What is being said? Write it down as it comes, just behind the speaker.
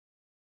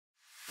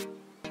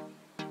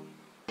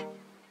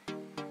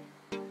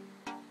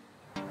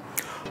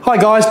Hi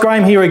guys,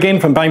 Graham here again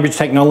from Baintech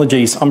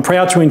Technologies. I'm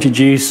proud to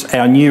introduce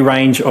our new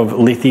range of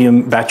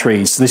lithium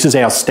batteries. This is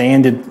our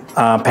standard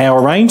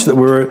power range that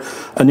we're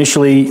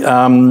initially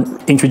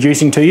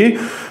introducing to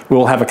you.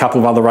 We'll have a couple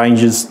of other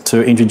ranges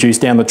to introduce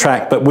down the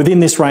track, but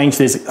within this range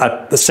there's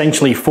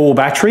essentially 4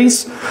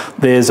 batteries.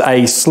 There's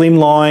a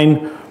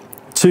slimline,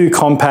 2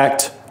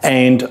 compact,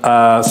 and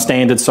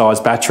standard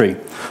size battery.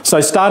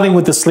 So starting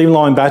with the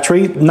Slimline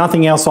Battery,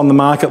 nothing else on the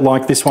market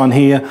like this one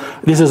here.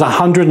 This is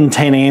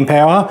 110 amp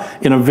hour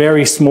in a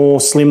very small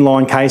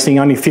slimline casing,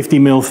 only 50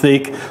 mil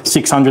thick,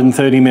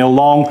 630 mil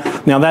long.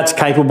 Now that's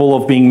capable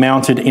of being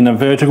mounted in a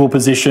vertical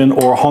position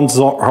or a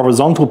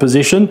horizontal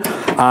position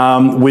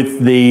with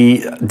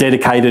the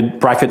dedicated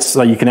brackets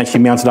so you can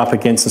actually mount it up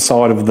against the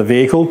side of the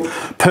vehicle.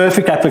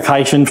 Perfect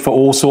application for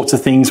all sorts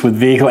of things with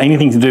vehicle,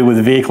 anything to do with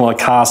a vehicle like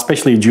a car,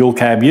 especially a dual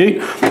cab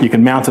ute. You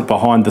can mount it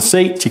behind the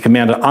seats, you can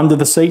mount it under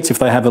the seats if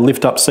they have a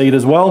lift up seat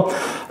as well.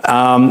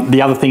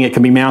 The other thing, it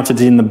can be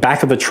mounted in the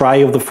back of the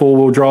tray of the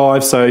 4-wheel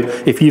drive. So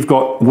if you've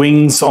got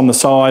wings on the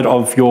side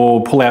of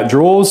your pull out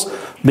drawers,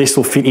 this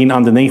will fit in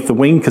underneath the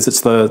wing because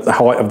it's the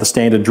height of the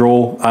standard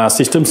drawer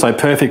system, so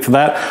perfect for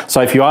that. So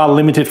if you are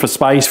limited for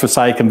space for,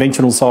 say, a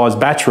conventional size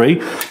battery,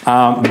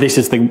 this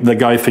is the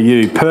go for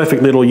you.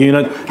 Perfect little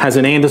unit, has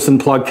an Anderson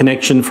plug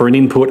connection for an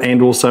input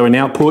and also an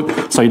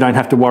output, so you don't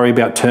have to worry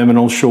about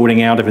terminals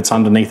shorting out if it's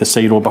underneath the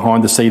seat or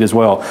behind the seat as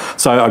well.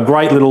 So a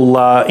great little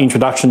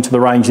introduction to the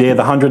range there,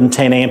 the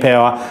 110 amp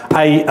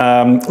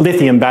hour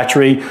lithium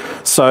battery.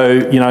 So,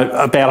 you know,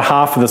 about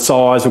half of the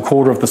size, a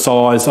quarter of the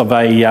size of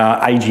a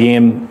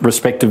AGM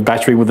respective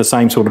battery with the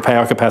same sort of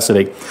power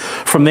capacity.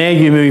 From there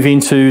you move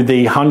into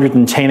the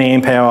 110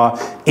 amp hour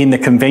in the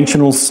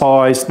conventional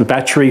size, the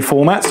battery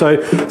format.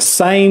 So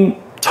same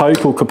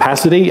total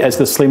capacity as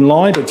the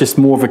Slimline, but just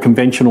more of a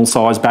conventional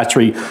size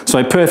battery.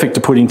 So perfect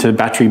to put into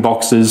battery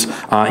boxes,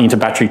 into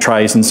battery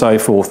trays and so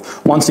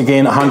forth. Once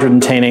again,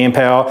 110 amp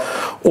hour.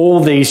 All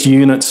these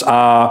units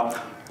are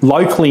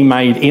locally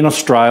made in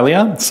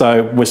Australia,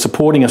 so we're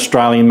supporting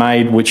Australian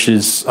made, which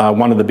is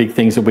one of the big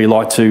things that we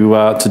like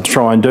to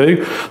try and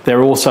do. They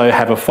also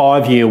have a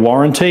 5-year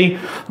warranty.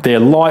 They're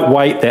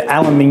lightweight, they're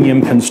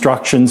aluminium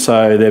construction,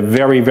 so they're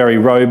very, very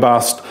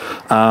robust.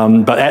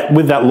 But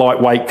with that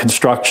lightweight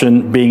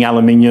construction being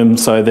aluminium,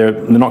 so they're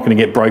not going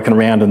to get broken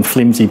around in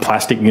flimsy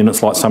plastic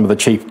units like some of the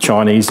cheap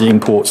Chinese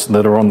imports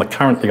that are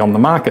currently on the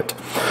market.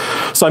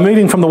 So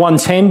moving from the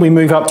 110, we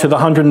move up to the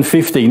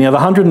 150. Now the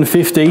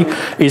 150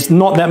 is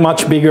not that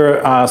much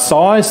bigger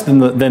size than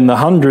the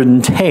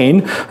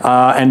 110,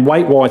 and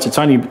weight-wise it's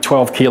only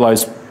 12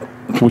 kilos,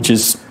 which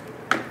is,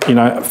 you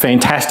know,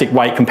 fantastic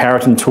weight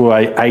comparison to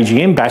a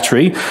AGM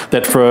battery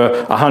that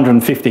for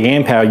 150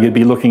 amp hour you'd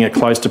be looking at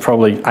close to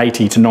probably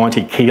 80 to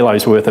 90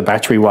 kilos worth of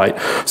battery weight.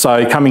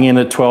 So coming in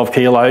at 12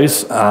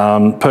 kilos,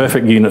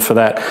 perfect unit for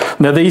that.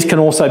 Now these can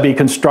also be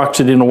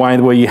constructed in a way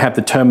where you have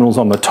the terminals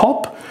on the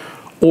top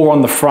or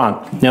on the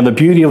front. Now the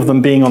beauty of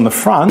them being on the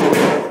front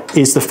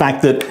is the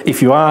fact that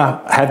if you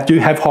do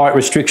have height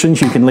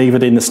restrictions, you can leave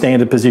it in the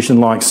standard position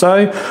like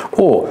so,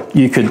 or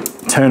you could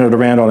turn it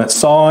around on its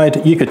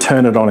side, you could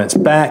turn it on its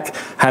back,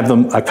 have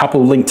them a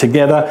couple linked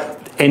together.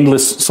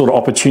 Endless sort of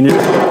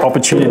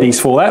opportunities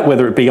for that,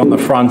 whether it be on the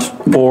front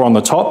or on the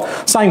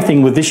top. Same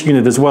thing with this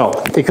unit as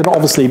well. It could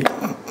obviously,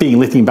 being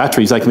lithium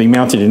batteries, they can be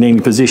mounted in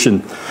any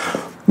position.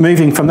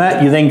 Moving from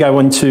that, you then go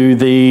into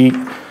the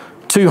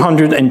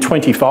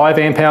 225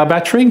 amp hour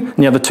battery.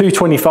 Now the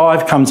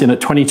 225 comes in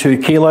at 22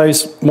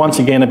 kilos, once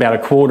again about a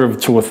quarter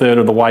to a third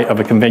of the weight of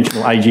a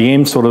conventional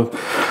AGM sort of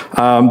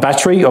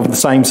battery of the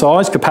same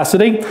size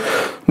capacity.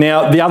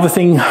 Now the other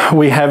thing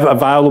we have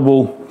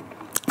available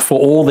for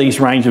all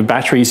these range of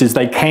batteries is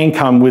they can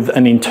come with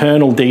an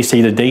internal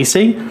DC to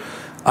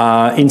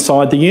DC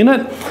inside the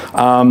unit.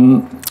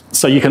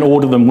 So you can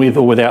order them with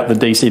or without the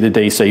DC to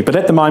DC. But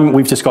at the moment,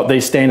 we've just got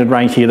these standard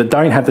range here that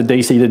don't have the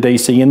DC to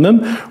DC in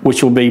them,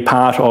 which will be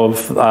part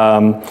of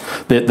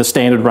the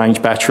standard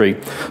range battery.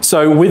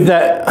 So with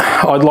that,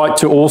 I'd like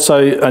to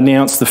also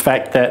announce the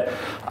fact that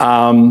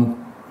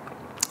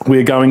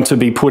we're going to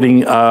be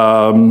putting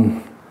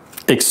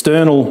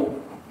external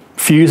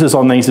fuses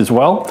on these as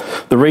well.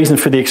 The reason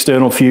for the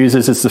external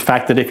fuses is the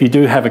fact that if you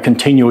do have a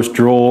continuous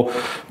draw,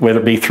 whether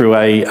it be through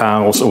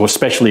or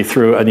especially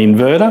through an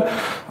inverter,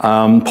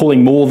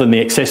 pulling more than the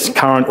excess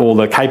current or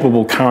the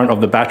capable current of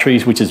the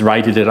batteries, which is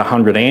rated at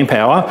 100 amp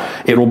hour,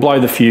 it will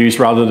blow the fuse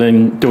rather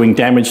than doing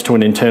damage to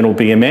an internal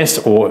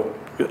BMS, or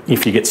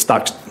if you get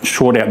stuck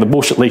short out the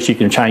bush, at least you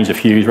can change the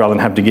fuse rather than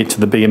have to get to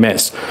the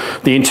BMS.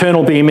 The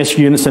internal BMS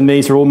units in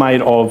these are all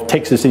made of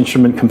Texas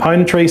Instrument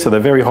componentry, so they're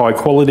very high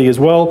quality as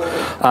well.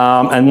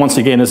 And once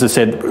again, as I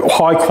said,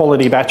 high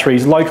quality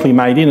batteries, locally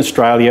made in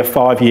Australia,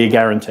 5-year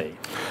guarantee.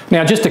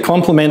 Now, just to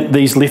complement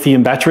these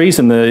lithium batteries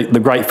and the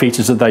great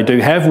features that they do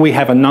have, we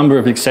have a number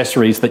of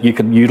accessories that you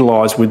could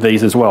utilise with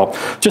these as well.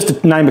 Just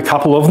to name a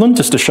couple of them,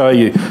 just to show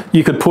you,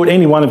 you could put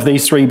any one of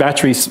these 3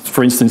 batteries,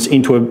 for instance,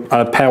 into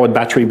a powered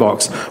battery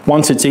box.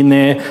 Once it's in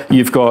there,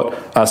 you've got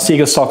a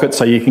Siga socket,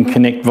 so you can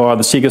connect via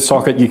the Siga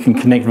socket. You can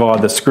connect via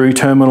the screw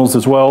terminals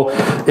as well.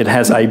 It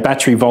has a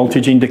battery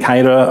voltage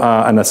indicator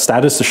and a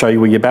status to show you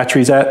where your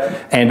battery's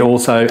at, and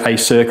also a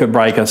circuit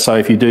breaker. So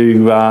if you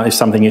do, if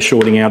something is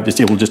shorting out,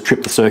 it will just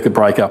trip the circuit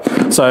breaker.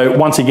 So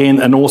once again,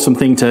 an awesome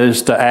thing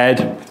to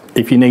add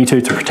if you need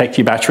to protect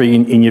your battery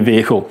in your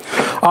vehicle.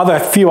 A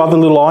few other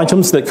little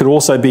items that could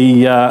also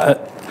be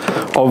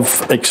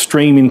of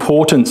extreme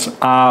importance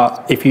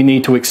are if you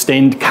need to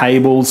extend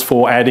cables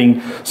for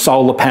adding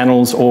solar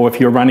panels, or if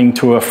you're running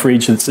to a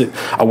fridge that's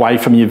away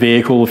from your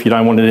vehicle, if you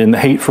don't want it in the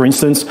heat, for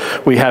instance.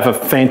 We have a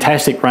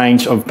fantastic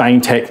range of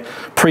Baintech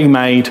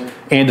pre-made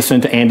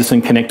Anderson to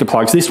Anderson connector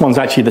plugs. This one's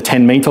actually the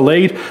 10-metre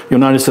lead. You'll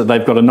notice that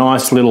they've got a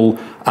nice little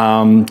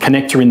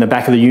connector in the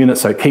back of the unit,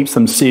 so it keeps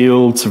them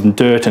sealed from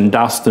dirt and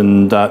dust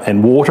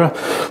and water.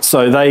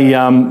 So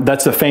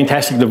that's a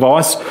fantastic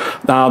device.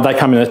 They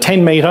come in a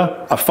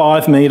 10-metre, a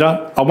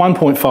 5-metre, a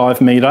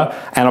 1.5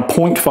 metre, and a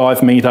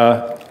 0.5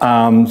 metre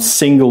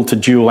single to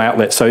dual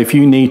outlet. So if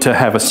you need to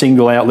have a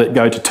single outlet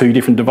go to 2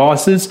 different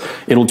devices,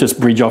 it'll just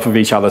bridge off of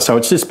each other. So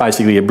it's just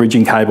basically a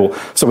bridging cable.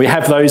 So we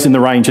have those in the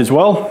range as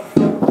well,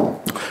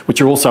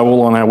 which are also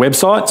all on our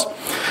websites.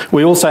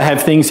 We also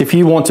have things, if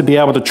you want to be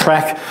able to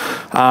track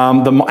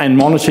and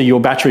monitor your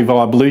battery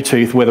via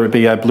Bluetooth, whether it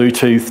be a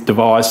Bluetooth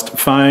devised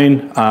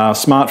phone,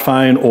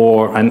 smartphone,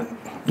 or an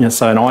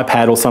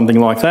iPad or something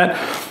like that,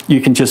 you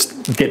can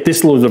just get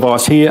this little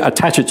device here,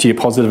 attach it to your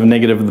positive and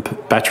negative of the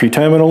battery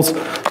terminals,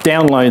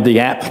 download the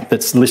app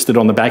that's listed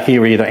on the back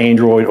here, either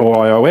Android or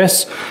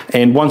iOS,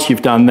 and once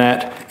you've done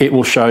that, it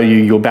will show you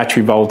your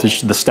battery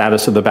voltage, the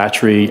status of the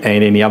battery,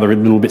 and any other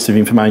little bits of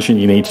information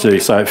you need to do.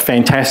 So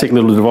fantastic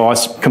little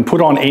device, can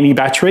put on any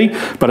battery,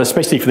 but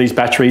especially for these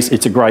batteries,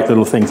 it's a great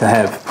little thing to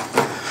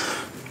have.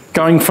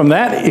 Going from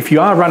that, if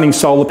you are running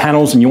solar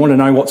panels and you want to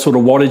know what sort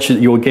of wattage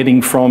that you're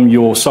getting from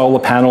your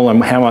solar panel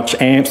and how much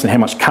amps and how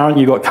much current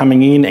you've got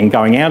coming in and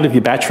going out of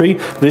your battery,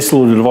 this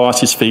little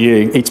device is for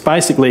you. It's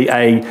basically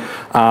a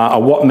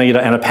watt meter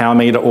and a power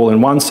meter all in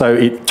one, so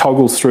it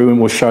toggles through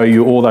and will show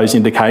you all those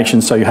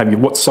indications. So you have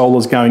what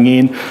solar's going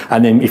in,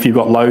 and then if you've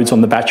got loads on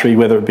the battery,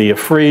 whether it be a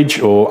fridge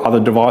or other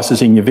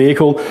devices in your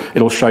vehicle,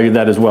 it'll show you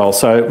that as well.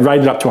 So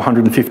rated up to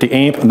 150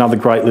 amp, another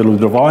great little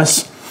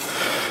device.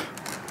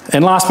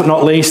 And last but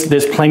not least,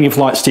 there's plenty of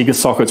light Siga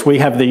sockets. We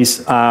have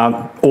these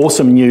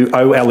awesome new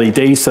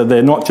OLEDs, so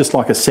they're not just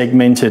like a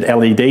segmented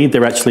LED,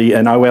 they're actually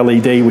an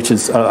OLED, which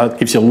is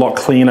gives you a lot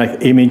cleaner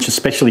image,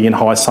 especially in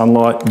high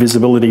sunlight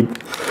visibility.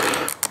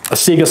 A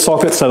Siga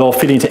socket, so they'll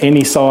fit into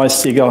any size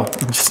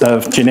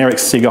Siga, generic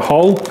Siga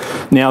hole.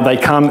 Now they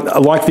come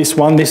like this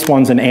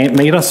one's an amp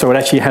meter, so it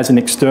actually has an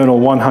external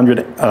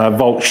 100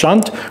 volt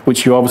shunt,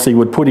 which you obviously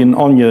would put in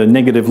on your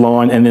negative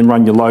line and then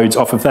run your loads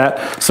off of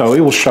that. So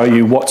it will show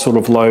you what sort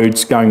of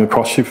loads going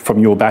across from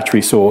your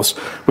battery source.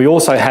 We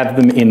also have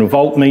them in a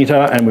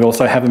voltmeter, and we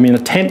also have them in a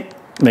temp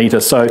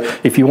meter. So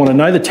if you want to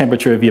know the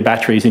temperature of your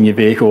batteries in your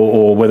vehicle,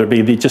 or whether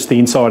it be just the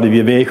inside of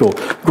your vehicle,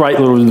 great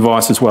little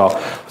device as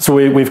well. So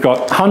we've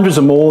got hundreds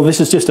of more.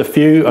 This is just a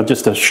few,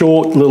 just a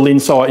short little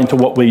insight into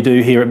what we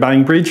do here at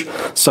Bainbridge.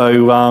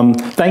 So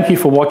thank you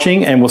for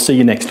watching, and we'll see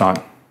you next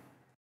time.